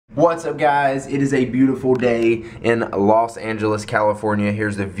What's up, guys? It is a beautiful day in Los Angeles, California.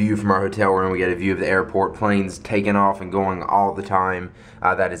 Here's the view from our hotel room. We get a view of the airport, planes taking off and going all the time.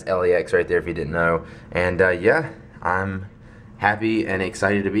 That is LAX right there if you didn't know. And yeah, I'm happy and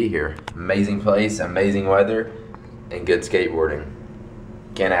excited to be here. Amazing place, amazing weather, and good skateboarding.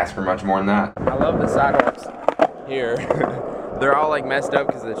 Can't ask for much more than that. I love the sidewalks here. They're all like messed up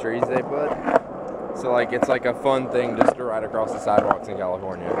because of the trees they put. So like it's like a fun thing just to ride across the sidewalks in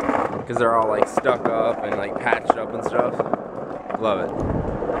California because they're all like stuck up and like patched up and stuff. Love it.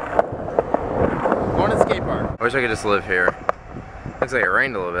 Going to the skate park. I wish I could just live here. Looks like it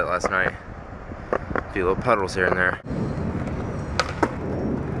rained a little bit last night. A few little puddles here and there.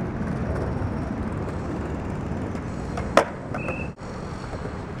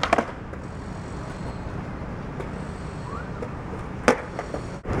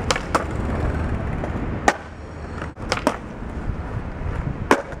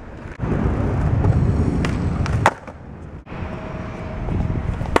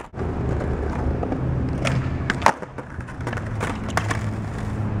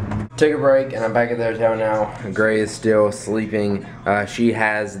 Took a break and I'm back at the hotel now. Gray is still sleeping. She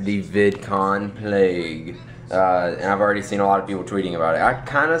has the VidCon plague. And I've already seen a lot of people tweeting about it. I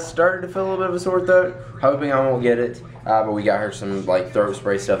kind of started to feel a little bit of a sore throat, hoping I won't get it. But we got her some like throat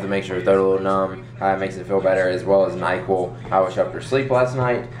spray stuff to make sure her throat a little numb. It makes it feel better, as well as NyQuil, which helped her sleep last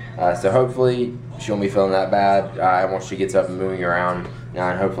night. So hopefully she won't be feeling that bad once she gets up and moving around.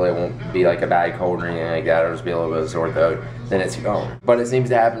 And hopefully it won't be like a bad cold or anything like that. It'll just be a little bit of a sore throat. Then it's gone. But it seems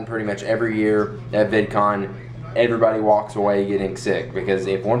to happen pretty much every year at VidCon. Everybody walks away getting sick because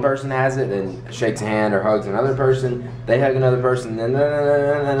if one person has it and shakes a hand or hugs another person, they hug another person, then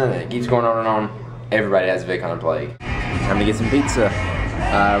it keeps going on and on. Everybody has a VidCon plague. Time to get some pizza.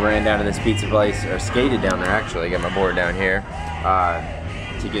 Ran down to this pizza place, or skated down there actually. Got my board down here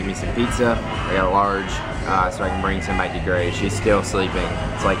to get me some pizza. I got a large so I can bring some back to Gray. She's still sleeping.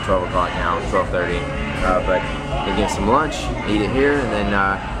 It's like 12 o'clock now, 12:30. But we'll get some lunch, eat it here, and then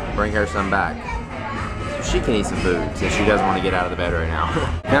bring her some back. So she can eat some food since she doesn't want to get out of the bed right now.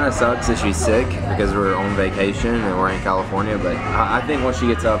 Kind of sucks that she's sick because we're on vacation and we're in California, but I think once she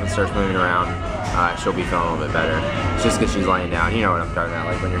gets up and starts moving around, she'll be feeling a little bit better. It's just because she's laying down. You know what I'm talking about,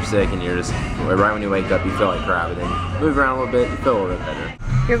 like when you're sick and you're just, right when you wake up you feel like crap, and then move around a little bit, you feel a little bit better.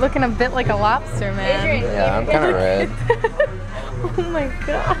 You're looking a bit like a lobster, man. Yeah, I'm kind of red. Oh my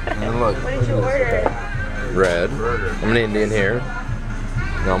god. And look. What did you order? Red. I'm an Indian here.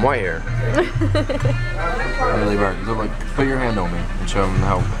 No, I'm white here. I'm really burnt. Look, like, put your hand on me and show them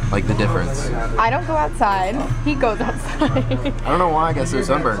how, like, the difference. I don't go outside. He goes outside. I don't know why I got so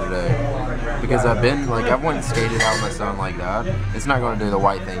sunburned today. Because I've been, like, I've went and skated out in the sun like that. It's not going to do the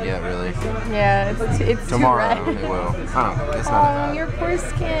white thing yet, really. Yeah, it's tomorrow too red. It will. It's not that bad. Oh, your poor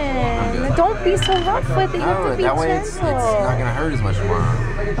skin. Don't be so rough with it. You have to be that way gentle. it's not going to hurt as much tomorrow.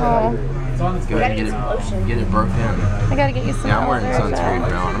 Oh. Go ahead and get it broken in. I gotta get you some. Yeah, I'm wearing sunscreen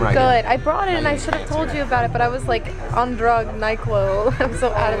now. Good. I brought it and I should have told you about it, but I was like on drug NyQuil. I'm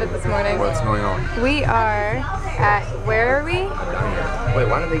so out of it this morning. What's going on? We are at, where are we? Wait,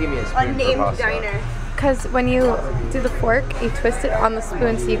 why don't they give me a spoon? Unnamed diner. Because when you do the fork, you twist it on the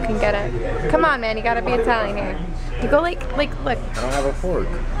spoon so you can get it. Come on, man, you gotta be Italian here. You go like, look. I don't have a fork.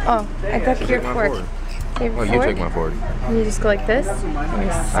 Oh, I took your fork. Oh, you took my fork. And you just go like this, and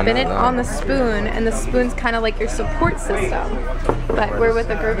you spin it on the spoon, and the spoon's kind of like your support system. But we're with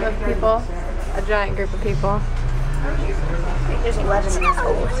a group of people, a giant group of people. There's 11 in this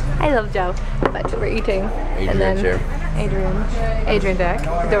hole. I love Joe, but we're eating. Adrian, and then Adrian Deck,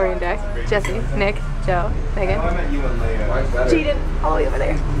 Dorian Deck, Jesse, Nick, Joe, Megan, Jaden, all the way over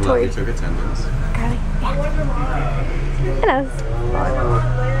there. Tori. You took attendance. Carly, yeah. And us.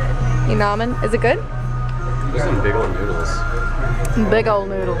 You nomin'? Is it good? There's some big old noodles. Big old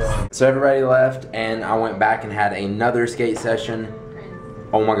noodles. So everybody left and I went back and had another skate session.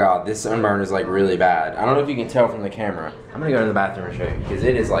 Oh my god, this sunburn is like really bad. I don't know if you can tell from the camera. I'm gonna go to the bathroom and show you because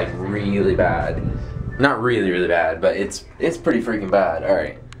it is like really bad. Not really bad, but it's pretty freaking bad.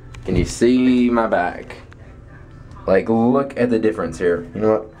 Alright. Can you see my back? Like, look at the difference here. You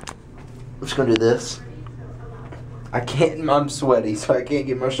know what? I'm just gonna do this. I can't, I'm sweaty, so I can't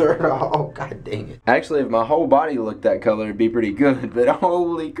get my shirt off. Oh, god dang it. Actually, if my whole body looked that color, it'd be pretty good, but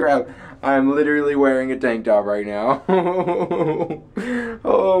holy crap, I'm literally wearing a tank top right now.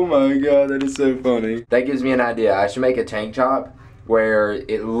 Oh my god, that is so funny. That gives me an idea. I should make a tank top where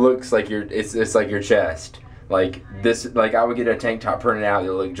it looks like it's like your chest. Like this, like I would get a tank top printed out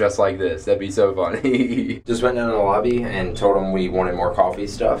that looked just like this. That'd be so funny. Just went down to the lobby and told them we wanted more coffee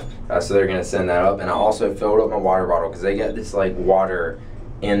stuff. So they're gonna send that up. And I also filled up my water bottle because they got this like water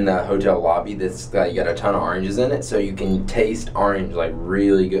in the hotel lobby that's got a ton of oranges in it, so you can taste orange like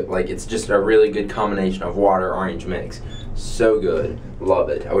really good. Like it's just a really good combination of water orange mix. So good, love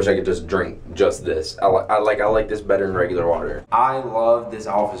it. I wish I could just drink just this. I like this better than regular water. I love this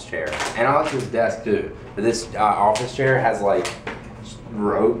office chair, and I like this desk too. But this office chair has like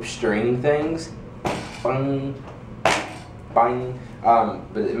rope string things. Bang, bang.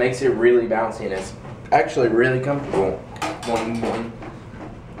 But it makes it really bouncy, and it's actually really comfortable.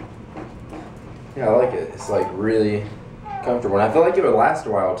 Yeah, I like it. It's like really comfortable, and I feel like it would last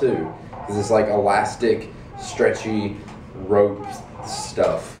a while too, because it's like elastic, stretchy rope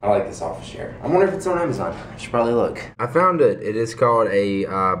stuff. I like this office chair. I wonder if it's on Amazon. I should probably look. I found it. It is called a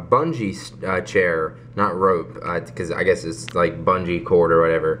bungee chair, not rope, because I guess it's like bungee cord or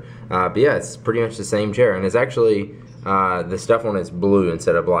whatever. But yeah, it's pretty much the same chair, and it's actually the stuff on it's blue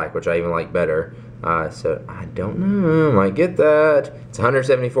instead of black, which I even like better. So I don't know, I might get that. It's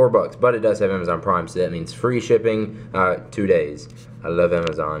 174 bucks, but it does have Amazon Prime, so that means free shipping, 2 days. I love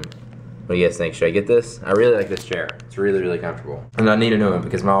Amazon. What do you guys think? Should I get this? I really like this chair. It's really, really comfortable. And I need a new one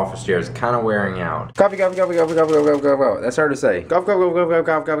because my office chair is kind of wearing out. Coffee, coffee, coffee, coffee, coffee, coffee, coffee, coffee. That's hard to say. Coffee, coffee, coffee, coffee,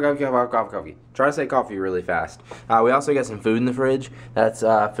 coffee, coffee, coffee, coffee, coffee. Try to say coffee really fast. We also got some food in the fridge. That's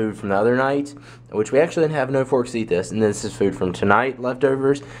food from the other night, which we actually didn't have no forks to eat this. And this is food from tonight,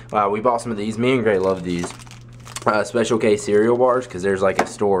 leftovers. We bought some of these. Me and Gray love these. Special K cereal bars, because there's like a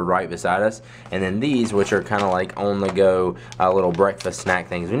store right beside us, and then these, which are kind of like on the go little breakfast snack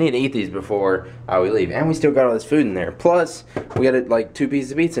things. We need to eat these before we leave, and we still got all this food in there. Plus we got like 2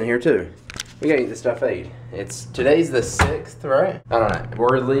 pieces of pizza in here too. We gotta eat this stuff 8. Today's the 6th, right? I don't know.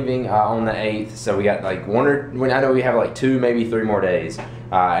 We're leaving on the 8th, so we got like I know we have like 2, maybe 3 more days,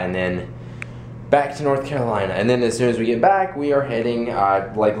 and then back to North Carolina. And then as soon as we get back, we are heading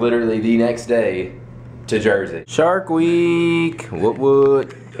like literally the next day to Jersey. Shark Week.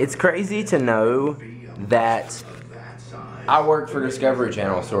 What? It's crazy to know that I work for Discovery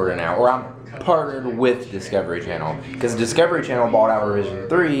Channel sort of now, or I'm partnered with Discovery Channel, because Discovery Channel bought out Revision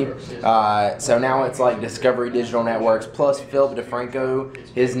 3, so now it's like Discovery Digital Networks plus Philip DeFranco,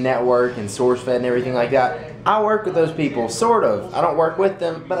 his network, and SourceFed and everything like that. I work with those people, sort of. I don't work with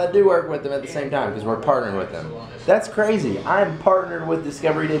them, but I do work with them at the same time because we're partnered with them. That's crazy. I'm partnered with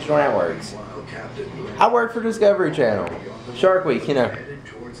Discovery Digital Networks. I work for Discovery Channel. Shark Week, you know,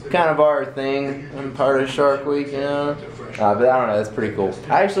 kind of our thing. I'm part of Shark Week, you know. But I don't know, that's pretty cool.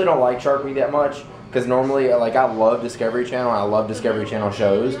 I actually don't like Shark Week that much, because normally, like, I love Discovery Channel, and I love Discovery Channel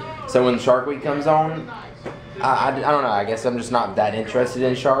shows. So when Shark Week comes on, I don't know, I guess I'm just not that interested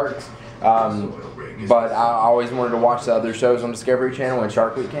in sharks. But I always wanted to watch the other shows on Discovery Channel when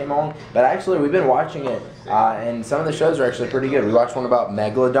Shark Week came on. But actually, we've been watching it, and some of the shows are actually pretty good. We watched one about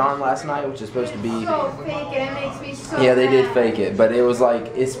Megalodon last night, which is supposed to be... So fake, and it makes me so Yeah, they did fake it, but it was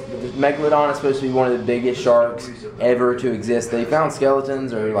like, Megalodon is supposed to be one of the biggest sharks ever to exist. They found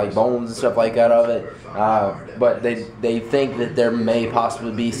skeletons or like bones and stuff like that of it, but they think that there may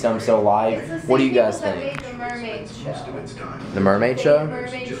possibly be some still alive. What do you guys think? The Mermaid Show. The Mermaid Show?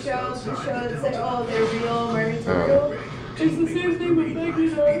 Mermaid Show, the show that said, oh, they're real, mermaids are real. It's the same thing with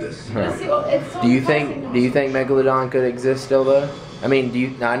Megalodon. Do you think Megalodon could exist still though? I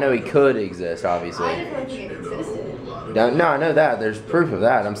mean, I know he could exist, obviously. I didn't think it existed. No, I know that. There's proof of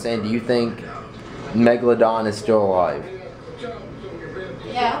that. I'm saying, do you think Megalodon is still alive?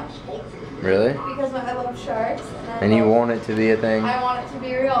 Yeah. Really? Because I love sharks. And you want it to be a thing? I want it to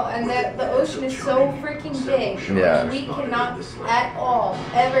be real. And the ocean is so freaking big. Yeah. And we cannot at all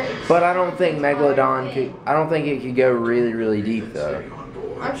ever. But I don't think Megalodon could. I don't think it could go really, really deep though.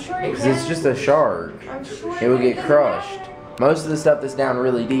 I'm sure it Because can. it's just a shark. I'm sure It would get doesn't crushed. matter. Most of the stuff that's down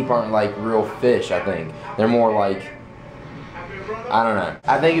really deep aren't like real fish, I think. They're more like, I don't know.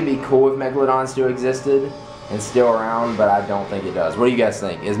 I think it'd be cool if Megalodon still existed and still around, but I don't think it does. What do you guys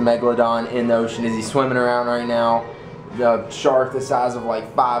think? Is Megalodon in the ocean? Is he swimming around right now? The shark the size of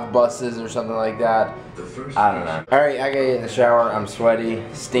like 5 buses or something like that? I don't know. Alright, I gotta get in the shower. I'm sweaty,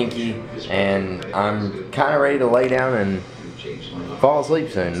 stinky, and I'm kind of ready to lay down and fall asleep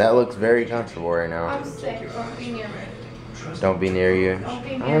soon. That looks very comfortable right now. I'm sick. Don't be near me. Don't be near you. Don't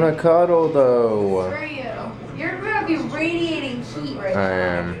be near I want to cuddle though. Screw you. You're gonna be radiating heat right now. I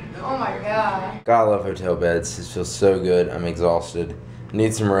am. Oh my god. God, I love hotel beds. It feels so good. I'm exhausted.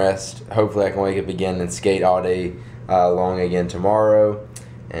 Need some rest. Hopefully I can wake up again and skate all day long again tomorrow.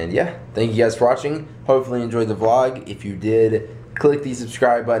 And yeah, thank you guys for watching. Hopefully you enjoyed the vlog. If you did, click the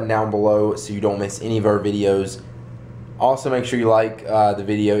subscribe button down below so you don't miss any of our videos. Also make sure you like the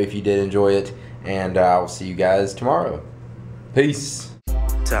video if you did enjoy it. And I'll see you guys tomorrow. Peace.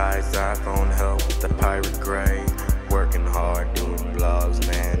 Ties, iPhone help with the pirate gray. Working hard, doing vlogs,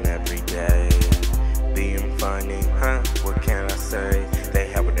 man.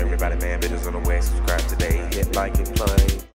 anyway, subscribe today, hit like and play.